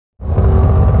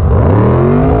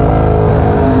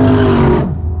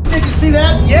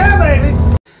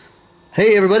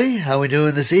Hey everybody, how we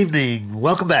doing this evening?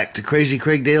 Welcome back to Crazy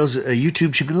Craig Dale's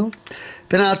YouTube channel.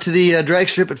 Been out to the drag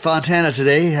strip at Fontana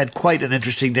today. Had quite an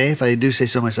interesting day, if I do say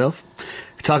so myself.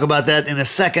 Talk about that in a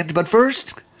second, but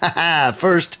first, I'm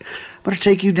going to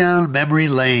take you down memory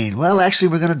lane. Well, actually,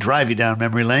 we're going to drive you down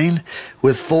memory lane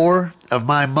with 4 of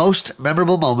my most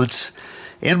memorable moments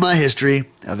in my history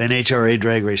of NHRA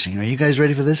drag racing. Are you guys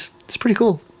ready for this? It's pretty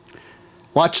cool.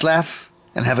 Watch, laugh,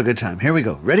 and have a good time. Here we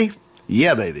go. Ready?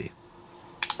 Yeah, baby.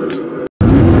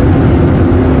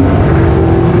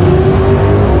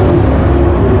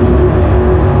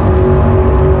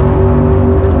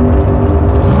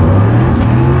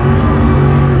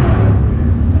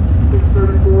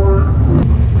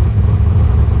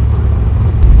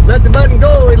 Let the button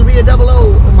go, it'll be a 00.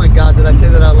 Oh my God, did I say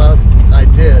that out loud? I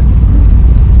did.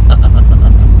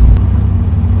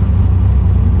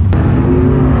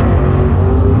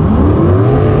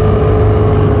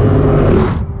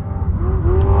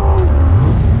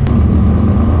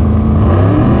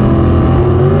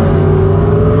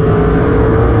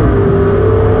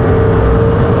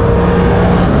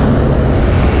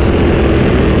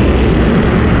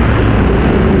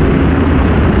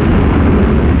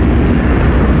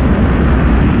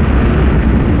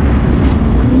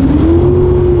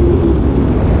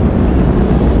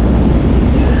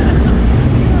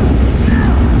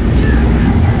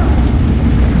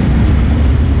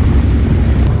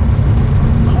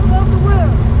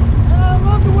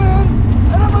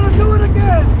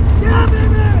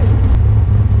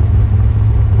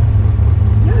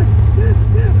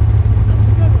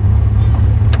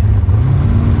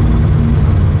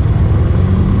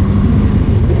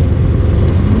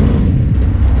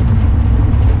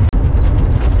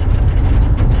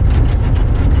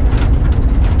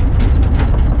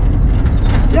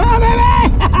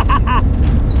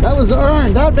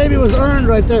 That baby was earned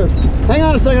right there. Hang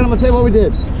on a second, I'm gonna tell you what we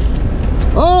did.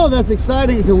 Oh, that's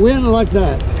exciting to win like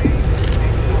that.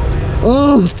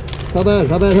 Oh, how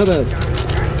bad.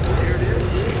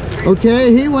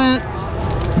 Okay, he went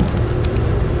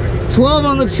 12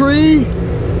 on the tree.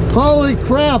 Holy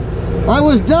crap. I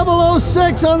was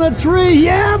 006 on the tree.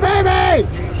 Yeah, baby!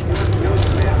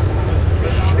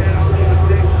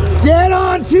 Dead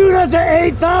on too, that's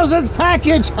an 8,000th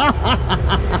package.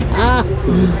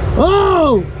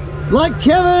 Oh, like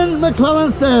Kevin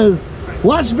McClellan says,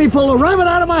 watch me pull a rabbit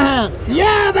out of my hat.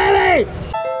 Yeah, baby!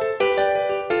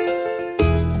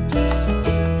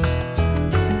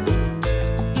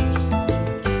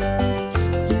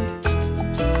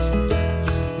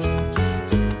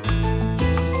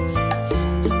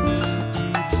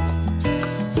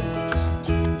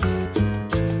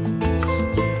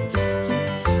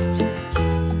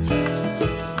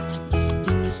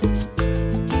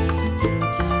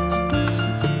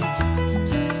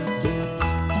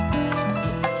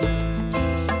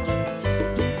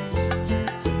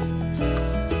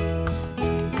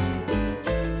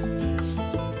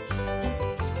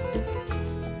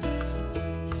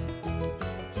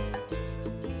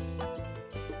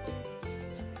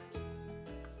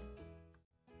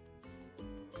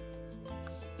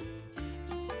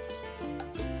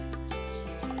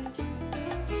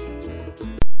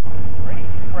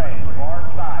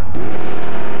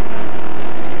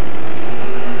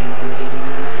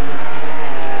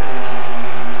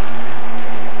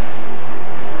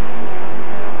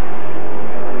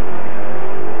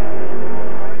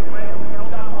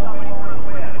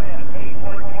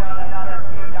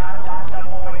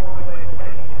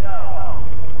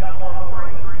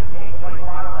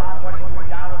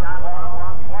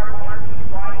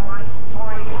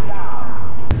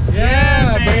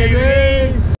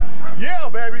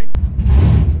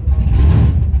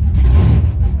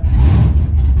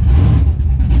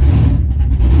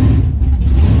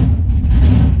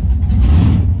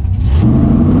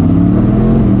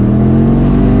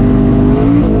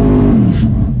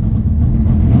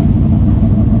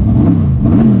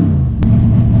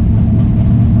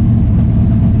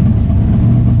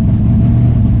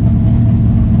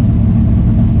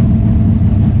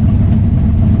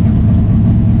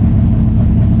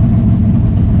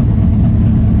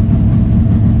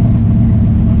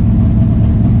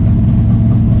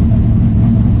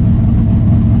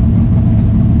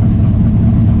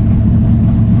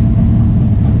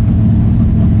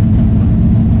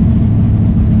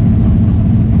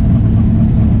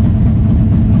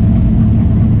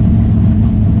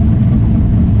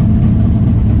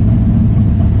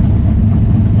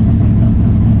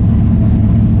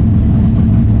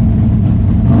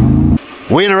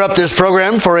 We interrupt this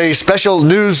program for a special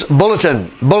news bulletin.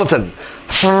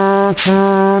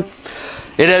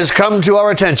 It has come to our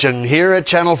attention here at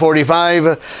Channel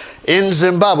 45 in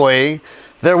Zimbabwe.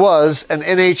 There was an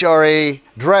NHRA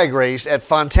drag race at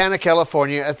Fontana,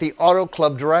 California at the Auto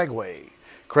Club Dragway.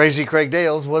 Crazy Craig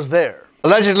Dales was there.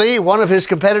 Allegedly, one of his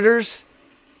competitors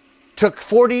took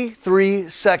 43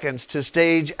 seconds to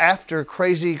stage after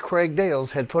Crazy Craig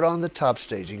Dales had put on the top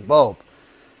staging bulb.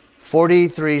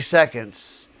 43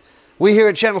 seconds. We here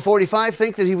at Channel 45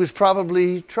 think that he was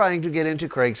probably trying to get into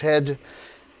Craig's head.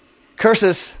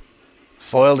 Cursus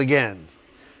foiled again.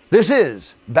 This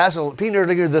is Basil P.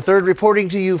 Nerdlinger III reporting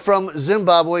to you from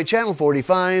Zimbabwe, Channel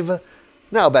 45.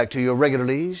 Now back to your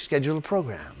regularly scheduled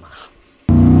program.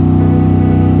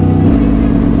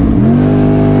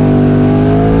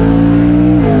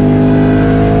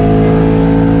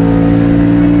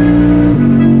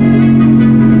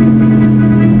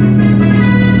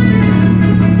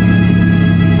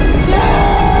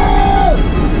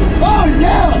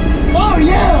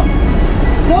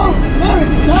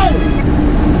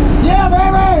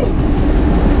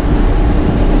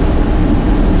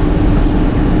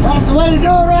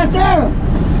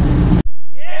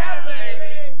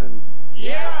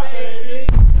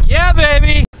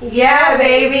 Yeah,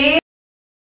 baby!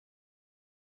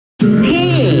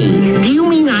 Hey, do you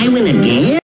mean I win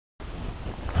again?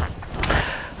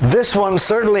 This one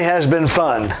certainly has been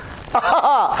fun.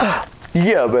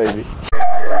 Yeah, baby.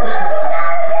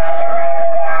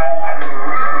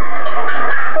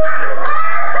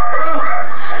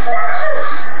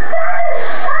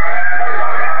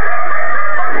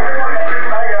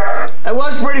 It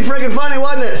was pretty freaking funny,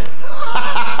 wasn't it?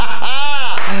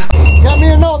 Got me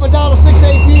a note, but down to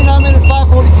 618, I'm in at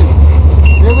 542.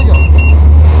 Here we go.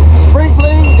 Spring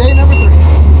fling, day number 3.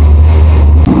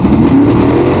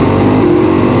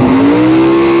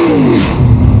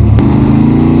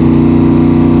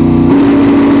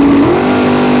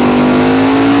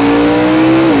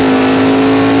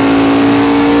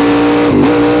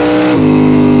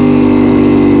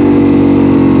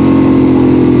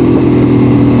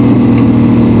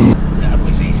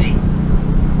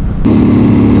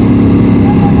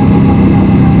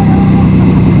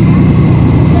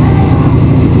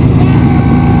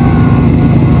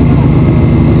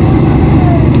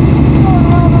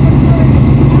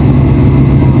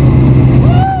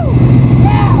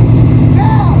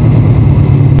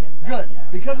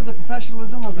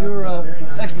 Professionalism of your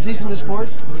expertise in this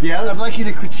sport. Yes. I'd like you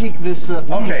to critique this.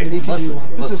 Okay.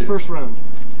 This is first round.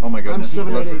 Oh my goodness. I'm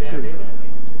 7882.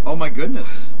 Oh my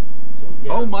goodness.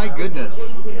 Oh my goodness.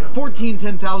 14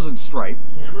 10,000 stripe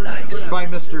by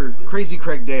Mr. Crazy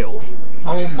Craig Dale.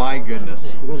 Oh my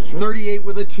goodness. 38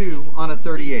 with a 2 on a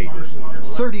 38.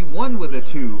 31 with a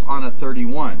 2 on a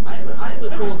 31.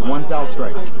 1,000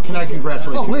 stripe. Can I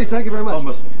congratulate you? Oh please, thank you very much.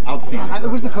 Almost outstanding. It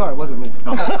was the car, it wasn't me.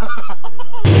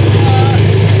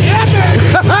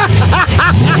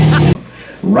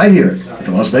 Right here at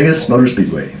the Las Vegas Motor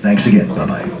Speedway. Thanks again.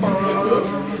 Bye-bye.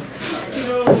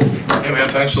 Hey man,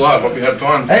 thanks a lot. Hope you had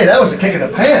fun. Hey, that was a kick in the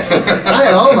pants.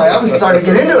 I was starting to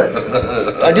get into it.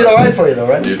 I did all right for you though,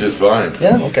 right? You did fine.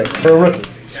 Yeah? Okay. For a rookie.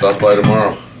 Stop by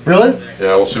tomorrow. Really?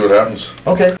 Yeah, we'll see what happens.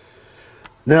 Okay.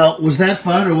 Now, was that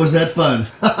fun or was that fun?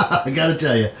 I gotta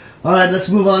tell you. All right, let's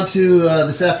move on to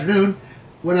this afternoon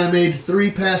when I made 3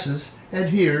 passes, and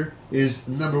here is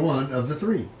number 1 of the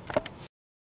 3.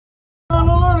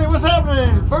 What's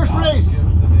happening? First race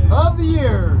of the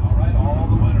year.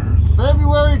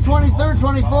 February 23rd,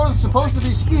 24th. Supposed to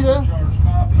be Skeeta.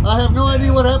 I have no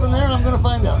idea what happened there. I'm going to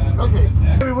find out. Okay.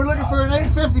 We're looking for an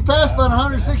 850 pass by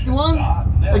 161.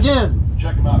 Again,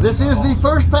 this is the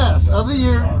first pass of the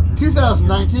year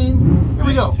 2019. Here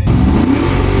we go.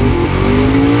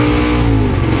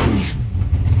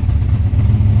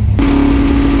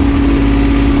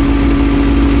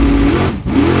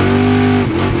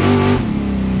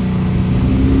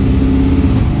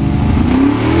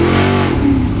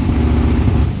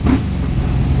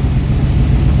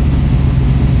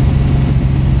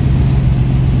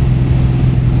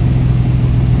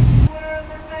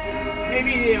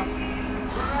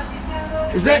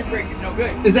 Is that brake is no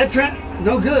good? Is that Trent?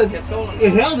 No good. It's stolen.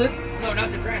 It held it. No,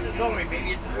 not the trans. It's stolen.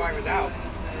 Maybe it's the wire was out.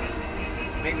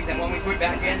 Maybe that one we put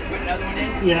back in, put another one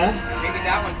in. Yeah. Maybe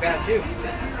that one's bad too.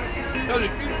 No, the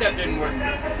two-step didn't work.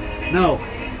 No.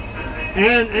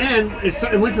 And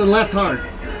it went to the left hard.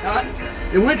 Huh?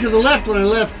 It went to the left when I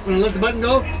left. When I let the button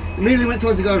go, immediately went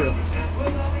towards the guardrail.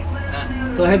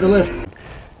 So I had to lift.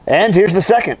 And here's the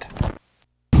second.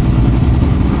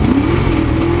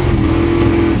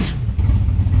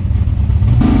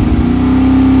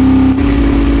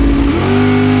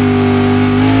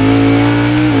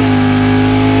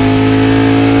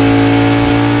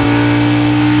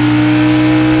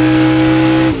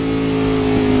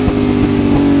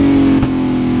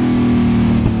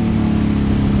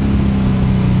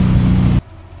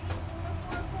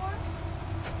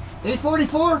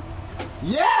 844?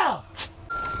 Yeah!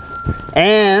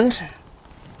 And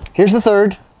here's the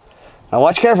third. Now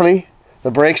watch carefully.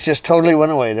 The brakes just totally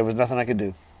went away. There was nothing I could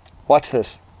do. Watch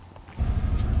this.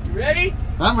 You ready?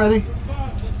 I'm ready.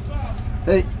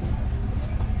 Hey.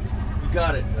 You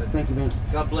got it. Thank you, man.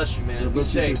 God bless you, man. God Be bless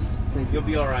you safe. too. Thank you. You'll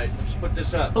be all right. Just put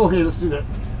this up. Okay, let's do that.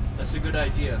 That's a good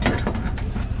idea.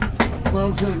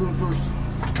 Bottom side going first.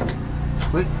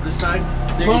 Wait. This side.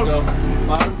 There you go.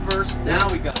 Bottom first. Now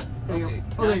we got it. There you Okay.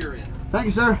 go. Now Okay. you're in. Thank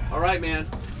you, sir. All right, man.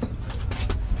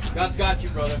 God's got you,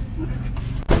 brother.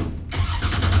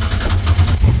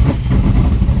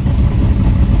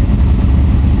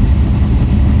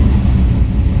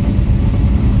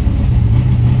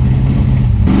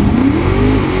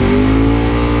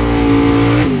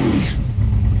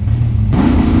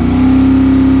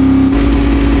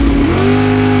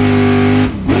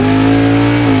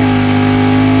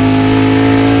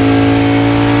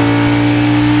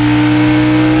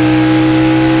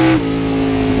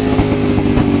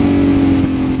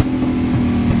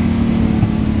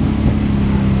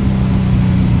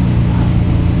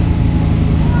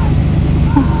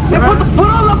 Put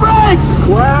on the brakes!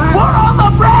 What? Put on the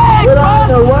brakes! Put on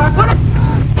the what?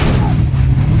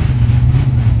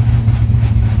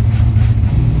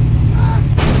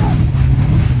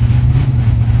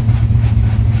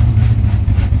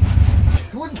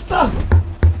 Wouldn't stop.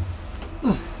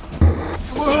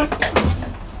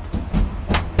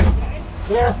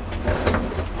 Yeah.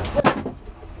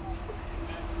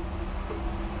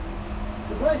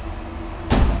 The brakes.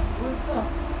 Wouldn't stop.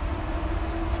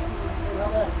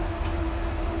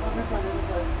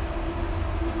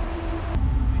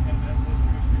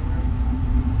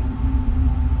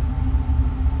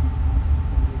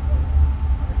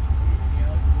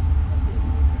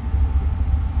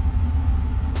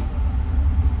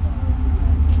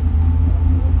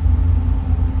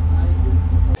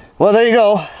 Well, there you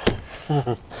go.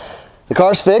 The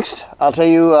car's fixed. I'll tell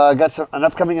you, got an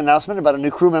upcoming announcement about a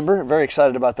new crew member. Very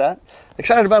excited about that.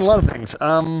 Excited about a lot of things.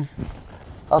 I'll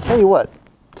tell you what.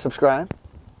 Subscribe.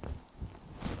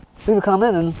 Leave a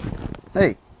comment and,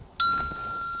 hey,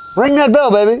 ring that bell,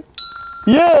 baby.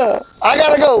 Yeah, I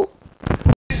gotta go.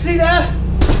 You see that?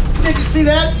 Did you see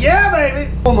that? Yeah,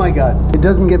 baby. Oh my God. It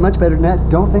doesn't get much better than that.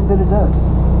 Don't think that it does.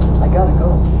 I gotta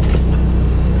go.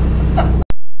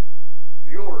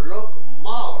 You look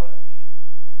marvelous.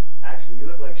 Actually, you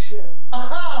look like shit.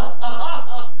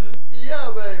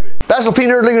 Yeah, baby. Basil P.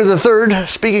 Nerdlinger III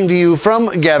speaking to you from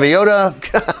Gaviota.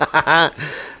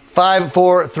 5,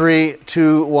 4, 3,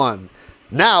 2, 1.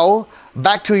 Now,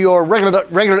 back to your regular.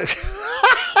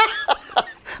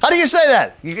 How do you say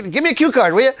that? You can, give me a cue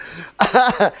card, will you?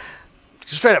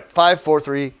 Straight up. 5, 4,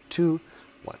 3, 2,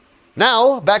 1.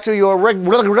 Now, back to your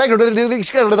regular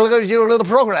little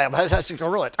program. I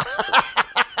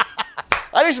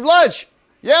need some lunch.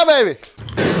 Yeah, baby.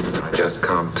 I just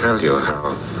can't tell you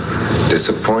how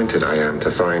disappointed I am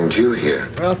to find you here.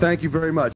 Well, thank you very much.